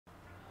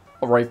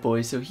Alright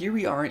boys, so here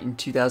we are in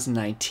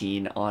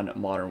 2019 on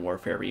Modern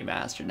Warfare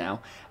Remastered. Now,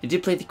 I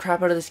did play the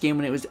crap out of this game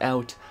when it was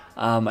out.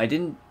 I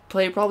didn't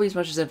play it probably as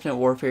much as Infinite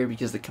Warfare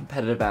because of the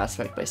competitive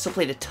aspect, but I still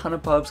played a ton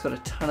of pubs, got a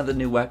ton of the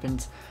new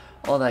weapons,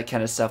 all that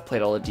kind of stuff,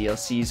 played all the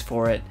DLCs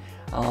for it.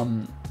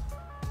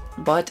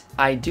 But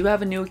I do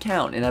have a new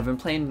account, and I've been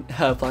playing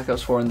Black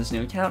Ops 4 on this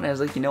new account, and I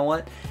was like, you know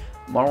what?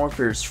 Modern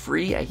Warfare is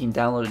free, I can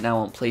download it now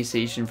on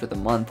PlayStation for the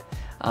month.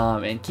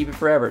 And keep it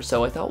forever.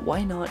 So I thought,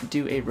 why not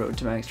do a Road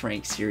to Max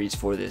Rank series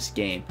for this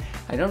game?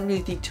 I don't really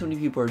think too many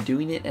people are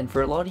doing it, and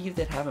for a lot of you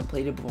that haven't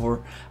played it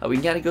before, we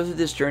can kind of go through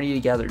this journey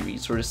together. We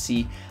sort of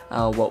see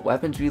what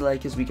weapons we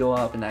like as we go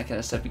up and that kind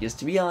of stuff, because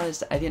to be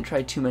honest, I didn't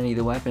try too many of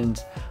the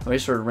weapons. I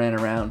just sort of ran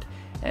around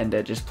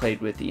and just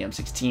played with the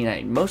M16.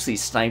 I mostly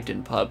sniped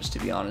in pubs, to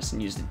be honest,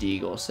 and used the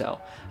Deagle,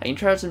 so I can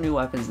try out some new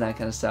weapons and that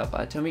kind of stuff.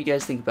 Tell me what you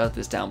guys think about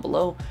this down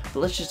below, but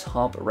let's just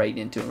hop right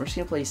into it. We're just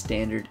going to play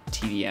standard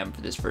TDM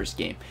for this first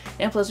game,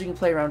 and plus we can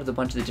play around with a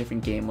bunch of the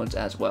different game modes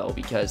as well,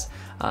 because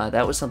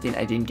that was something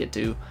I didn't get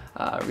to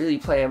really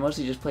play. I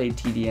mostly just played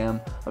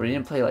TDM, but I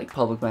didn't play like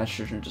Public Match,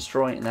 Search and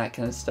Destroy and that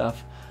kind of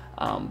stuff.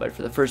 But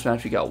for the first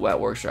match we got Wet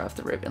Works right off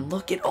the rip, and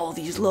look at all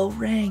these low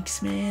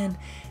ranks, man.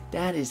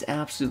 That is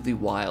absolutely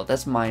wild.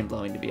 That's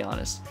mind-blowing, to be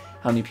honest,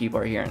 how many people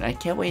are here. And I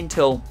can't wait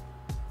until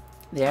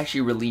they actually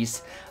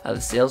release the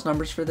sales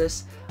numbers for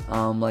this.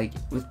 Like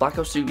with Black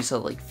Ops 3, we saw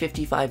like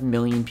 55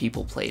 million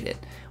people played it,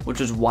 which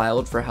was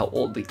wild for how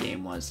old the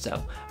game was.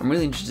 So I'm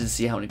really interested to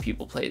see how many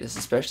people play this,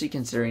 especially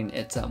considering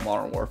it's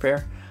Modern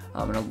Warfare,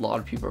 and a lot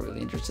of people are really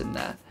interested in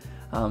that.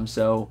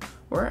 So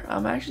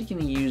I'm actually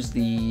going to use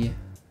the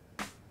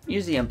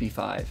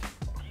MP5.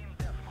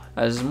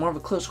 This is more of a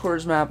close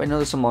quarters map. I know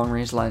there's some long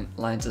range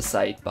lines of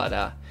sight, but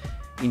you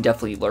can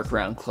definitely lurk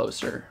around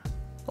closer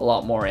a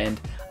lot more. And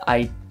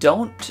I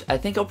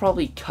think I'll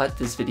probably cut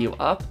this video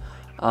up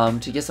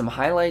to get some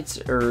highlights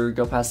or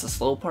go past the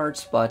slow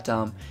parts. But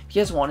if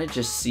you guys want to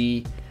just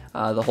see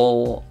the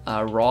whole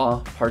raw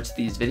parts of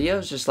these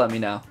videos, just let me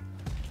know.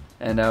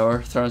 And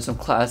we're throwing some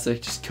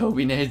classic just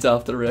Kobe nades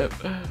off the rip.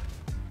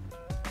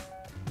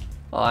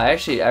 Well, I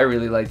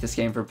really like this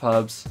game for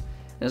pubs.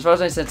 And as far as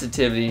my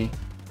sensitivity,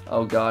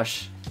 oh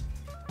gosh,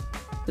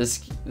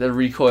 the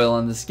recoil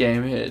on this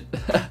game hit.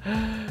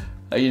 I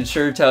can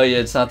sure tell you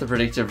it's not the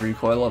predictive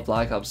recoil of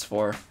Black Ops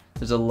 4.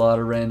 There's a lot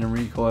of random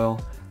recoil,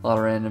 a lot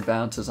of random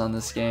bounces on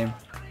this game.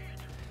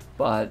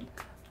 But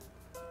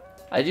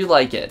I do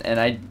like it,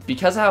 and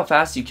because of how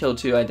fast you kill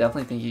too, I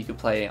definitely think you could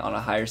play on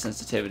a higher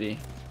sensitivity.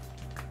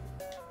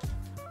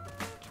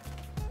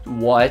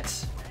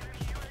 What?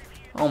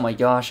 Oh my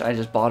gosh, I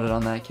just bought it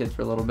on that kid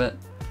for a little bit.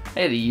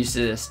 I had to use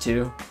this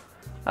too.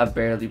 I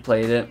barely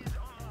played it.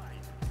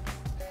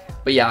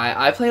 But yeah,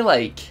 I play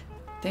like,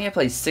 I think I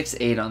play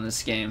 6-8 on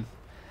this game.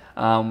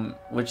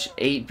 Which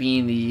 8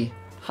 being the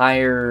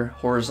higher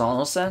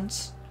horizontal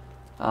sense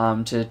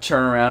to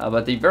turn around.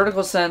 But the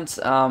vertical sense,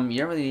 you don't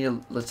really need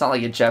to, it's not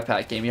like a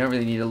jetpack game. You don't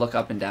really need to look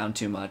up and down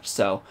too much.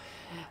 So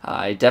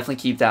I definitely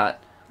keep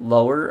that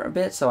lower a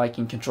bit so I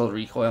can control the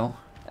recoil.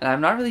 And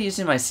I'm not really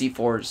using my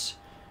C4s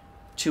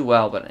too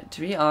well, but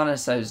to be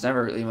honest, I was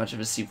never really much of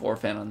a C4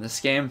 fan on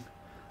this game.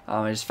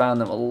 I just found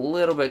them a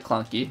little bit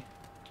clunky.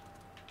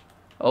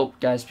 Oh,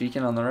 guys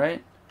peeking on the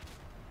right.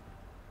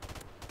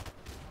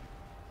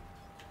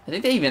 I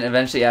think they even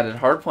eventually added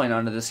hardpoint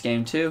onto this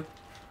game too.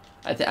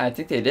 I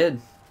think they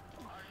did.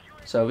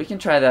 So we can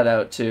try that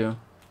out too.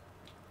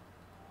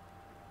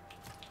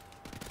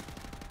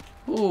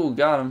 Ooh,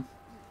 got him.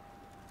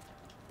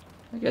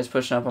 That guy's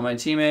pushing up on my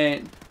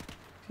teammate.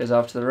 Guy's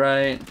off to the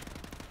right.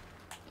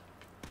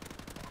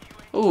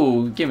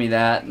 Ooh, give me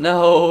that.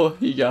 No,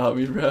 he got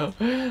me, bro.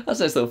 That's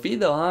nice little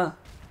feed though, huh?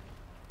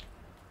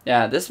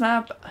 Yeah, this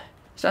map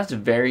sounds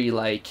very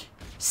like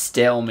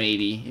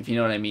stalematey, if you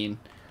know what I mean.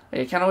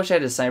 Like, I kind of wish I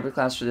had a sniper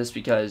class for this,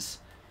 because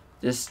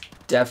this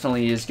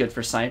definitely is good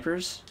for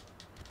snipers.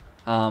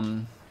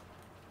 I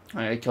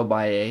got killed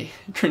by a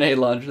grenade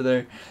launcher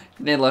there.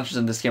 Grenade launchers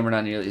in this game are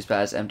not nearly as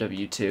bad as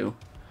MW2.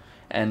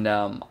 And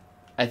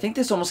I think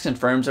this almost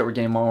confirms that we're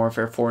getting Modern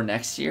Warfare 4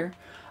 next year.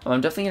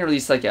 I'm definitely going to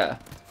release like a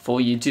full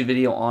YouTube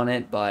video on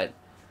it, but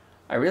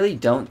I really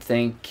don't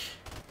think...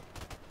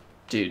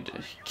 Dude,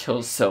 he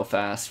kills so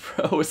fast,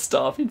 bro, with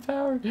stopping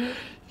power. He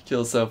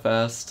kills so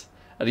fast.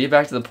 To get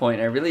back to the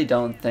point, I really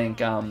don't think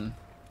we're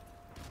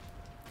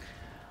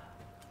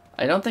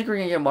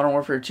gonna get Modern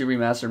Warfare 2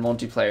 Remastered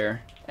multiplayer,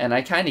 and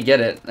I kind of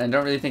get it. I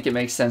don't really think it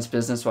makes sense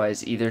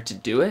business-wise either to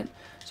do it,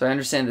 so I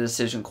understand the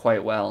decision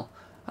quite well.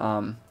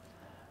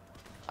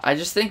 I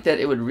just think that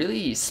it would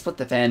really split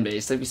the fan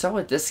base. Like we saw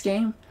with this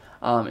game,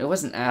 it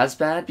wasn't as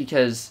bad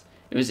because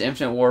it was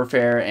Infinite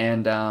Warfare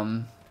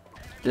and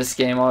this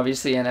game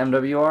obviously and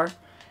MWR,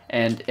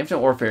 and Infinite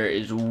Warfare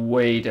is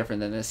way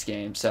different than this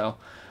game. So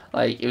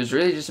like it was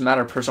really just a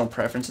matter of personal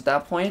preference at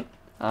that point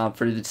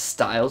for the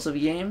styles of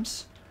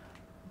games.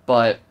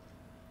 But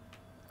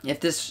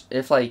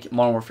if like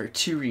Modern Warfare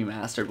 2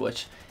 Remastered,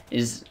 which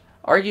is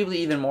arguably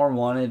even more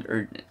wanted,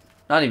 or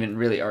not even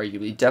really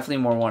arguably,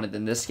 definitely more wanted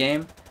than this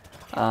game,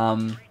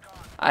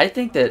 I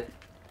think that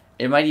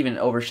it might even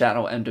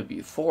overshadow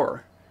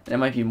MW4, and it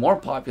might be more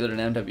popular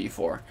than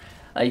MW4.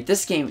 Like,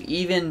 this game,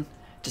 even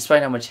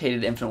despite how much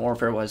hated Infinite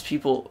Warfare was,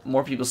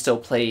 more people still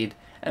played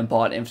and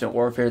bought Infinite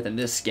Warfare than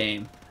this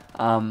game.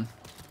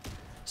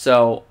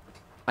 So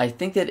I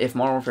think that if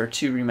Modern Warfare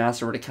 2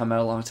 Remastered were to come out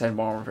alongside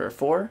Modern Warfare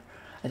 4,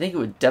 I think it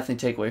would definitely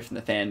take away from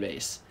the fan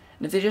base.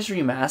 And if they just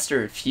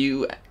remaster a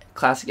few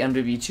classic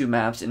MW2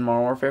 maps in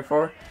Modern Warfare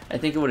 4, I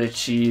think it would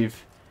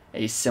achieve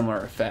a similar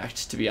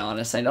effect, to be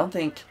honest. I don't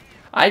think...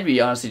 I'd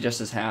be honestly just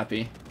as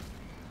happy,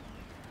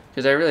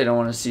 because I really don't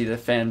want to see the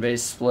fan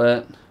base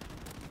split.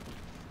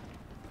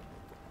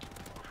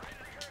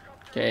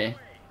 Okay,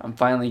 I'm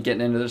finally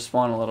getting into their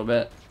spawn a little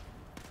bit.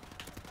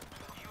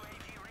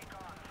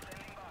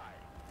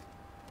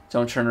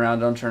 Don't turn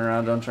around, don't turn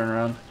around, don't turn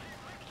around.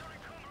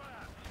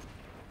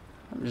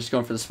 I'm just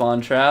going for the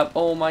spawn trap.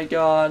 Oh my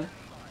god.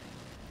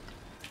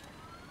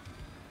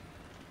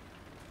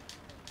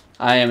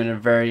 I am in a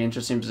very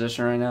interesting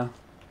position right now.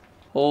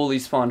 Holy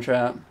spawn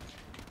trap.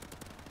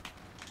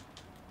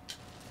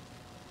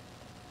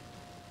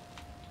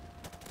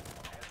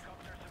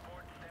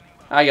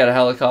 I got a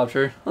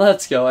helicopter.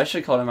 Let's go. I should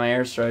have called it my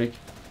airstrike.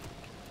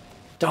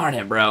 Darn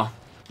it, bro.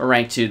 We're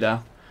rank 2,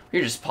 though.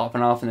 We're just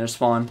popping off in their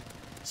spawn.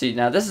 See,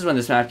 now this is when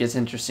this map gets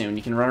interesting. When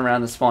you can run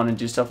around the spawn and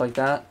do stuff like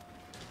that.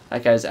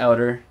 That guy's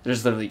outer.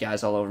 There's literally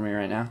guys all over me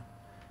right now.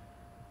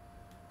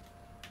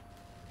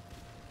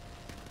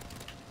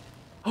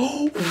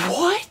 Oh,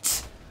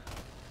 what?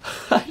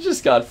 I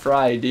just got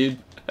fried, dude.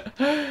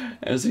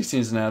 M16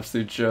 is an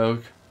absolute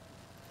joke.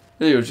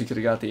 I wish you could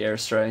have got the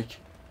airstrike.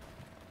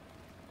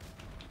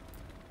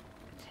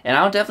 And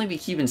I'll definitely be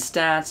keeping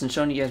stats and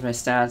showing you guys my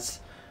stats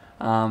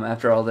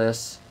after all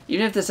this.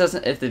 Even if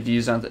if the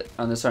views on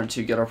this aren't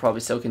too good, I'll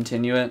probably still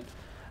continue it.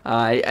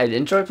 I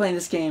enjoy playing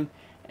this game,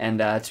 and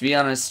to be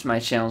honest, my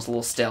channel's a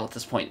little stale at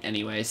this point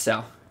anyway.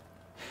 So,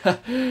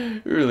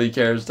 who really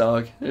cares,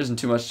 dog? There isn't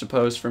too much to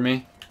post for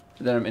me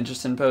that I'm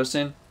interested in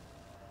posting.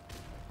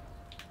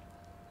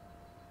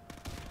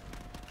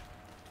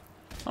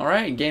 All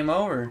right, game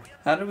over.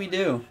 How did we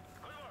do?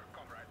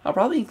 I'll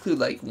probably include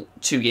like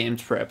 2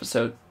 games per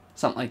episode.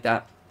 Something like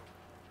that.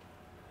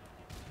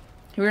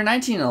 We were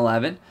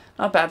 19-11.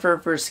 Not bad for our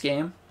first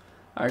game.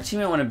 Our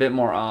teammate went a bit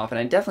more off, and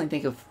I definitely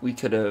think if we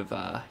could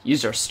have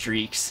used our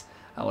streaks,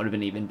 that would have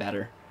been even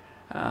better.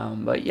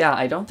 But yeah,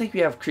 I don't think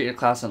we have creative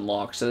class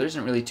unlocked, so there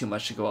isn't really too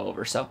much to go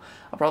over. So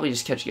I'll probably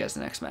just catch you guys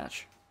in the next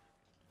match.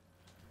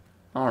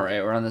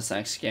 Alright, we're on this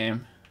next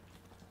game.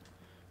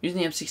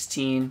 Using the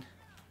M16,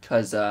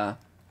 because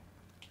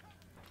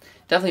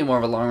definitely more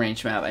of a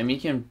long-range map. I mean,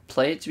 you can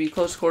play it to be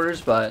close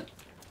quarters, but...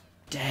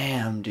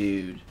 Damn,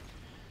 dude.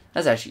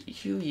 That's actually...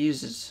 Who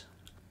uses...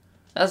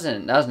 That was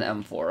an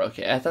M4.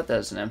 Okay, I thought that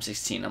was an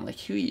M16. I'm like,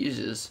 who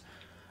uses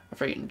a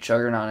freaking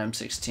Juggernaut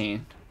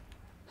M16?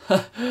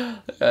 Like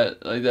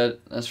that.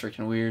 That's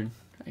freaking weird.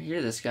 I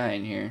hear this guy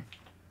in here.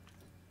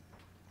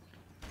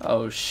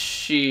 Oh,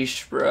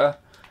 sheesh, bruh.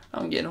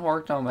 I'm getting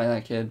horked on by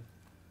that kid.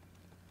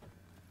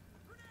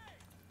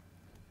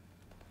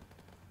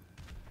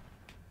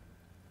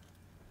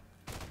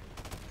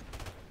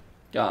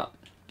 Got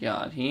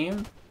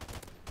him.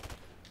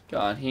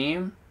 Got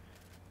him.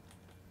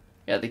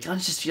 Yeah, the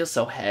guns just feel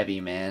so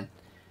heavy, man.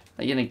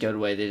 Like, in a good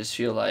way, they just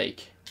feel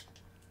like...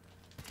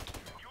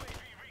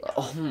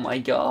 Oh my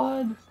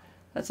god.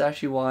 That's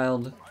actually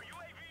wild.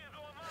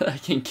 I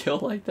can kill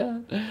like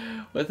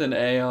that with an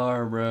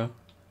AR, bro.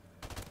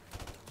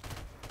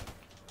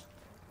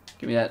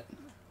 Give me that.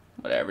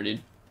 Whatever,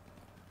 dude.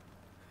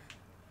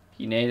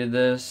 He naded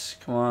this.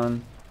 Come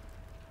on.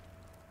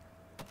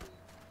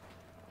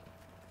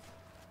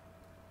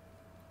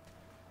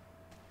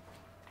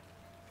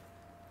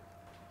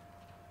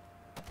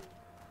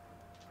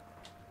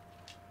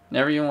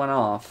 Never even went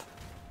off.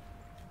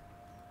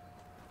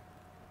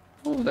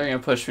 Oh, they're gonna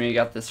push me. I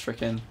got this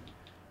freaking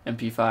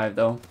MP5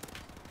 though.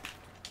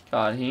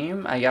 Got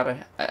him. I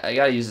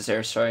gotta use this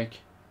airstrike.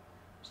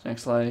 It's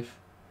next life.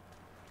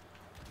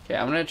 Okay,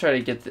 I'm gonna try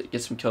to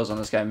get some kills on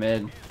this guy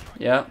mid.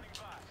 Yep.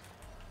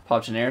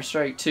 Popped an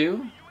airstrike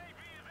too.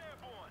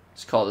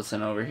 Let's call this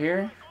in over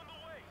here.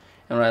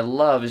 And what I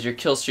love is your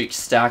kill streaks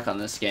stack on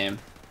this game.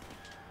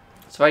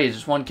 So if I get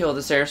just 1 kill with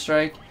this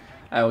airstrike,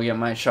 I will get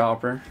my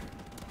chopper.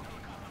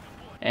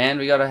 And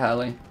we got a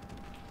heli.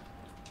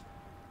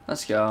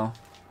 Let's go.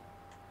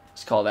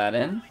 Let's call that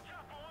in.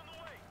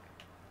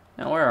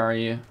 Now where are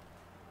you?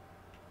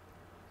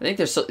 I think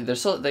they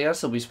gotta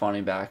still be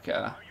spawning back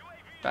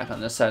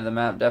on this side of the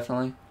map,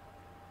 definitely.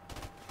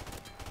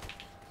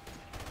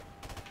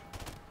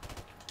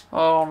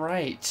 All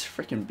right,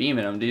 freaking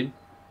beaming him, dude.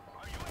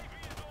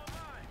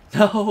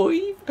 No,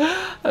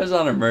 I was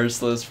on a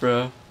merciless,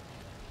 bro.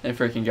 They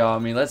freaking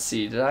got me. Let's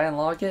see. Did I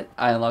unlock it?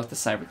 I unlocked the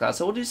sniper class.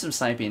 So we'll do some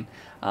sniping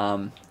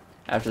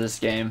after this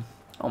game.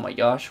 Oh my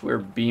gosh, we're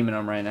beaming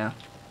them right now.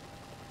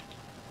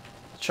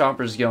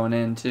 Chopper's going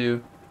in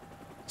too.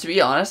 To be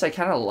honest, I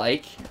kind of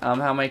like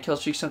how my kill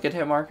streaks don't get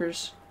hit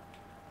markers.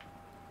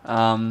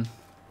 I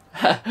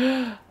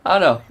don't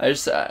know. I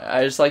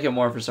just like it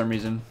more for some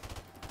reason.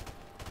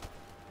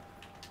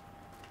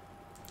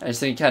 I just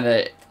think it kind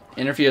of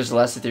interferes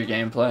less with your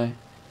gameplay.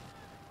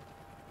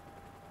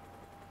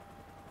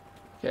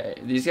 Okay,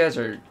 these guys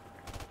are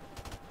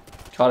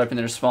caught up in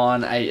their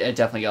spawn. I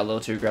definitely got a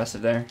little too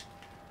aggressive there.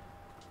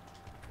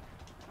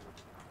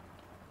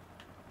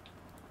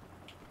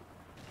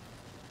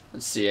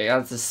 Let's see, I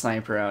got the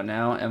sniper out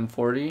now,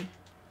 M40.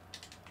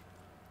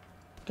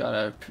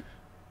 Got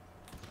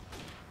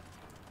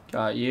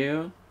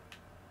you.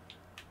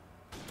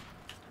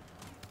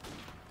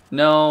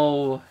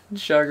 No,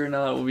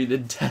 Juggernaut will be the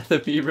death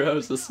of me, bro,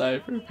 as the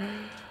sniper.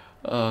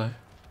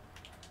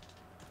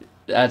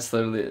 That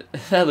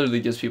literally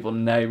gives people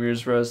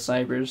nightmares, bro, as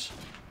snipers.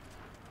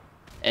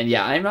 And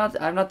yeah, I'm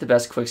not the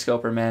best quick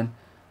scoper, man.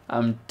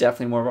 I'm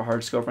definitely more of a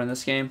hard scoper in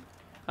this game.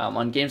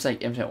 On games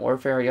like Infinite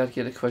Warfare, I got to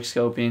get a quick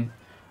scoping.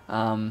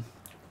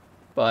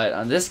 But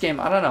on this game,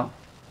 I don't know.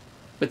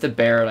 With the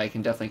Barrett, I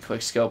can definitely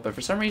quick scope, but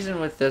for some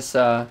reason with this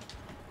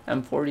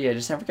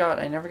M40,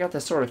 I never got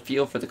this sort of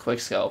feel for the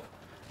quick scope.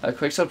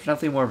 Quick scope's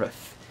definitely more of a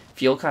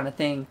feel kind of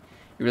thing.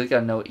 You really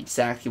gotta know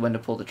exactly when to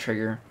pull the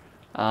trigger,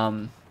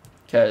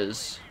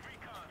 because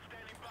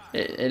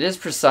it is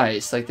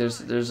precise. Like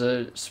there's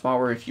a spot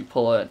where if you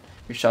pull it,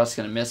 your shot's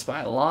gonna miss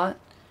by a lot,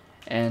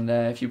 and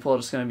if you pull it,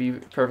 it's gonna be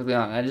perfectly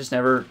on. I just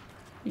never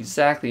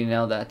exactly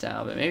nailed that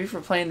down. But maybe for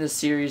playing this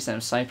series and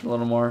I'm sniping a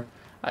little more,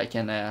 I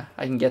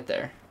can get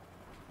there.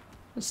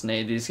 Let's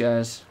nade these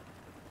guys.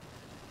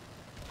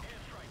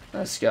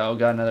 Let's go.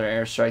 Got another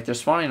airstrike. They're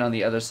spawning on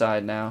the other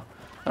side now.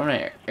 I'm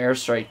gonna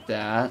airstrike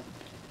that.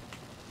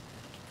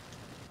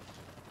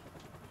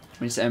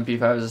 Use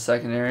MP5 as a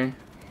secondary.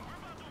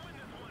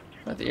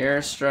 Got the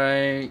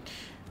airstrike.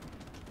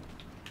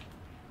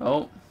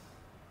 Oh.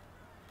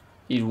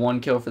 Need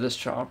 1 kill for this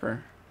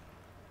chopper.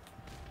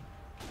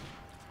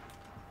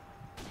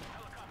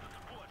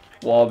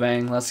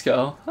 Wallbang. Let's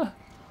go.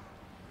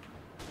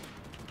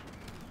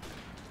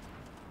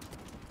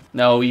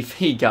 No,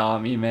 he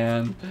got me,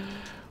 man.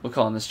 We'll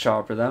call him this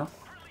chopper, though.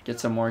 Get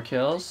some more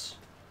kills.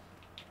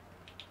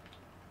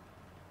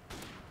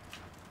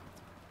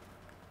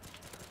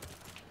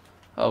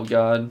 Oh,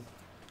 God.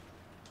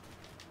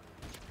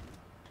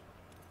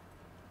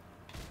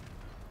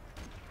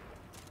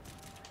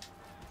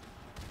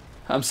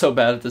 I'm so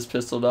bad at this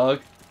pistol, dog.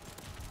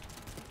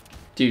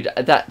 Dude,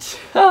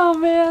 oh,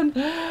 man.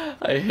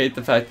 I hate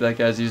the fact that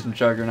guy's using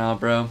Juggernaut,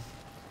 bro.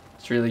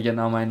 It's really getting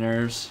on my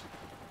nerves.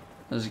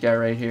 There's a guy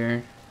right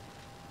here.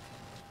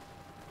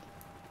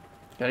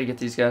 Gotta get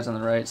these guys on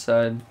the right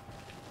side.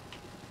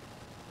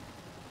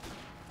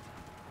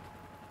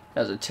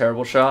 That was a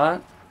terrible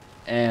shot.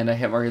 And I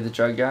hit market the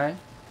Jug guy.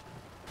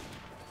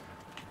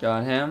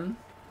 Got him.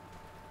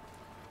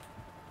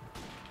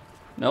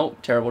 Nope,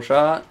 terrible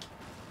shot.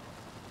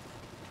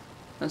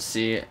 Let's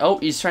see. Oh,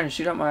 he's trying to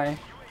shoot at my...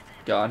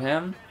 Got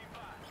him.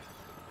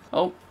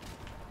 Oh.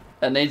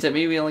 That nades at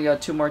me. We only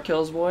got 2 more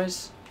kills,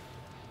 boys.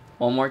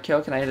 1 more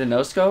kill. Can I hit a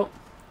no-scope?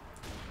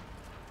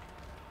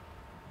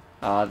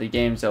 The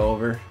game's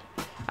over.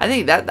 I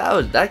think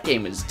that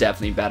game is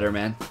definitely better,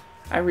 man.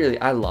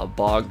 I love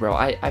Bog, bro.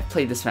 I've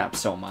played this map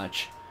so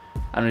much.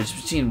 I don't know,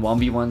 just between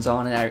 1v1s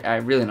on it, I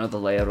really know the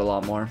layout a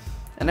lot more.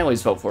 And I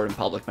always vote for it in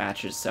public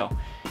matches, so...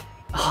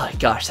 Oh my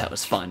gosh, that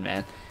was fun,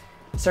 man.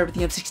 Started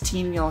with the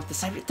M16, we unlocked the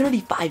sniper.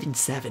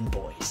 35-7,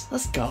 boys.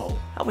 Let's go.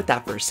 How about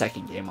that for a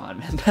second game on,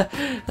 man?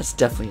 That's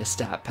definitely a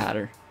stat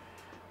pattern.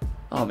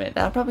 Oh man,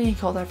 that'll probably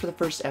call that for the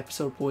first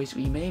episode, boys.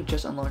 We may have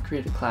just unlocked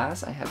creative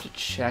class. I have to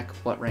check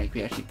what rank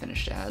we actually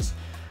finished as.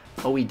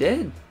 Oh, we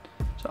did.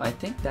 So I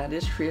think that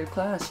is creative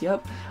class,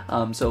 yep.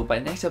 So by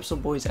next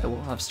episode, boys, I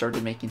will have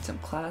started making some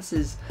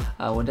classes.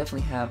 We'll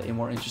definitely have a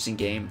more interesting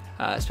game,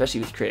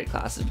 especially with creative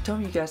classes. But tell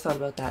me what you guys thought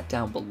about that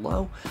down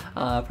below.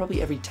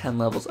 Probably every 10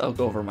 levels, I'll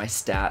go over my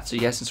stats, so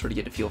you guys can sort of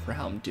get a feel for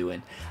how I'm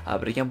doing.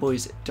 But again,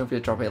 boys, don't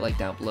forget to drop a like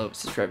down below,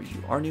 subscribe if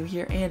you are new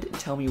here, and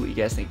tell me what you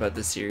guys think about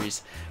this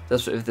series.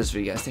 That's it for this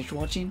video, guys. Thanks for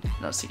watching,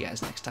 and I'll see you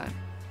guys next time.